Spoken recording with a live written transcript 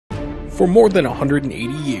For more than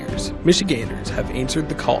 180 years, Michiganders have answered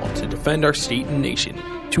the call to defend our state and nation.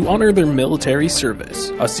 To honor their military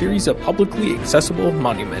service, a series of publicly accessible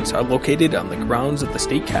monuments are located on the grounds of the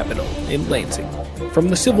state capitol in Lansing. From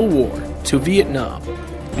the Civil War to Vietnam,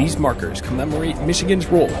 these markers commemorate Michigan's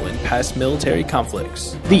role in past military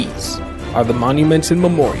conflicts. These are the monuments and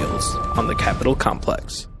memorials on the Capitol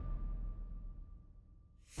complex.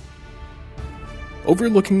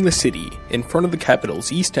 Overlooking the city, in front of the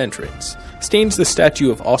Capitol's east entrance, stands the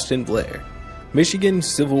statue of Austin Blair, Michigan's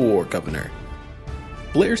Civil War governor.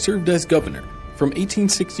 Blair served as governor from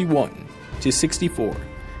 1861 to 64,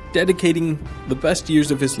 dedicating the best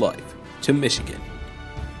years of his life to Michigan.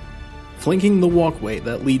 Flanking the walkway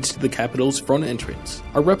that leads to the Capitol's front entrance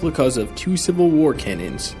are replicas of two Civil War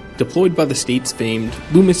cannons deployed by the state's famed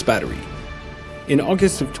Loomis Battery. In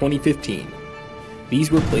August of 2015, these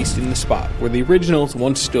were placed in the spot where the originals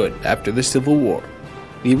once stood after the Civil War.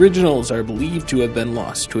 The originals are believed to have been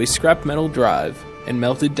lost to a scrap metal drive and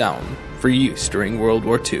melted down for use during World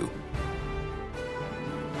War II.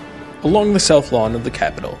 Along the south lawn of the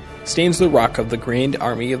Capitol stands the Rock of the Grand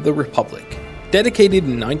Army of the Republic. Dedicated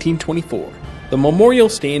in 1924, the memorial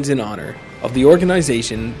stands in honor of the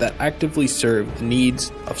organization that actively served the needs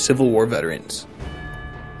of Civil War veterans.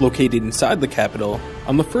 Located inside the Capitol,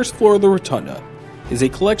 on the first floor of the rotunda, is a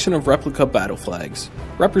collection of replica battle flags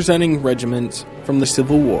representing regiments from the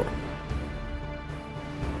Civil War.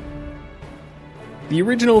 The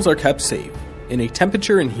originals are kept safe in a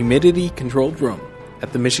temperature and humidity controlled room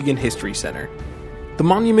at the Michigan History Center. The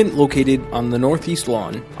monument located on the northeast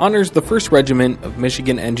lawn honors the 1st Regiment of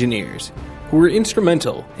Michigan Engineers, who were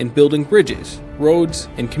instrumental in building bridges, roads,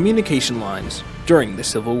 and communication lines during the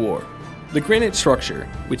Civil War. The granite structure,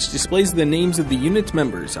 which displays the names of the unit's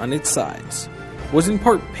members on its sides, was in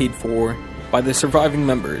part paid for by the surviving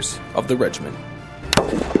members of the regiment.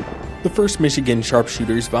 The 1st Michigan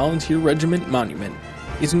Sharpshooters Volunteer Regiment Monument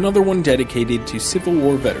is another one dedicated to Civil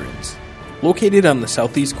War veterans. Located on the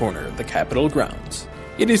southeast corner of the Capitol grounds,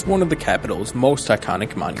 it is one of the Capitol's most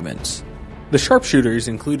iconic monuments. The Sharpshooters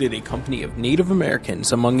included a company of Native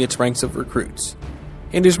Americans among its ranks of recruits,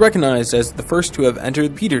 and is recognized as the first to have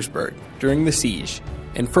entered Petersburg during the siege,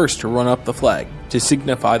 and first to run up the flag to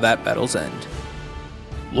signify that battle's end.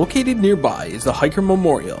 Located nearby is the Hiker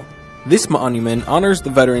Memorial. This monument honors the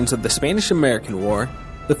veterans of the Spanish-American War,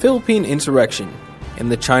 the Philippine Insurrection, and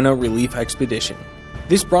the China Relief Expedition.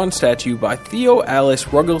 This bronze statue by Theo Alice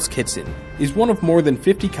Ruggles-Kitson is one of more than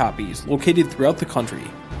 50 copies located throughout the country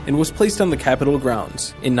and was placed on the Capitol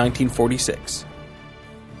grounds in 1946.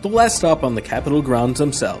 The last stop on the Capitol grounds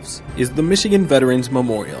themselves is the Michigan Veterans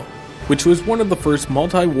Memorial, which was one of the first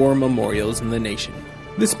multi-war memorials in the nation.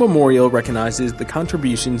 This memorial recognizes the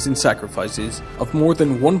contributions and sacrifices of more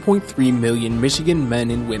than 1.3 million Michigan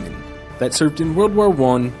men and women that served in World War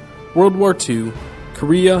I, World War II,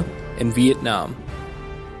 Korea, and Vietnam.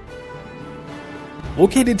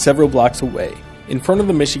 Located several blocks away, in front of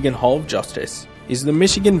the Michigan Hall of Justice, is the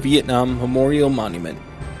Michigan Vietnam Memorial Monument.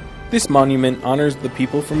 This monument honors the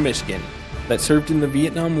people from Michigan that served in the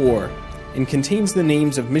Vietnam War and contains the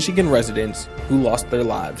names of Michigan residents who lost their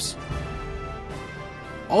lives.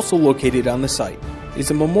 Also located on the site is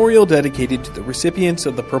a memorial dedicated to the recipients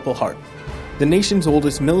of the Purple Heart, the nation's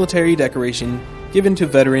oldest military decoration given to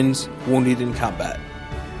veterans wounded in combat.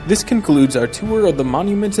 This concludes our tour of the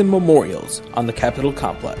monuments and memorials on the Capitol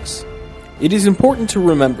complex. It is important to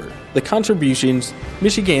remember the contributions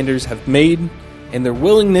Michiganders have made and their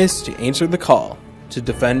willingness to answer the call to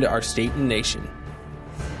defend our state and nation.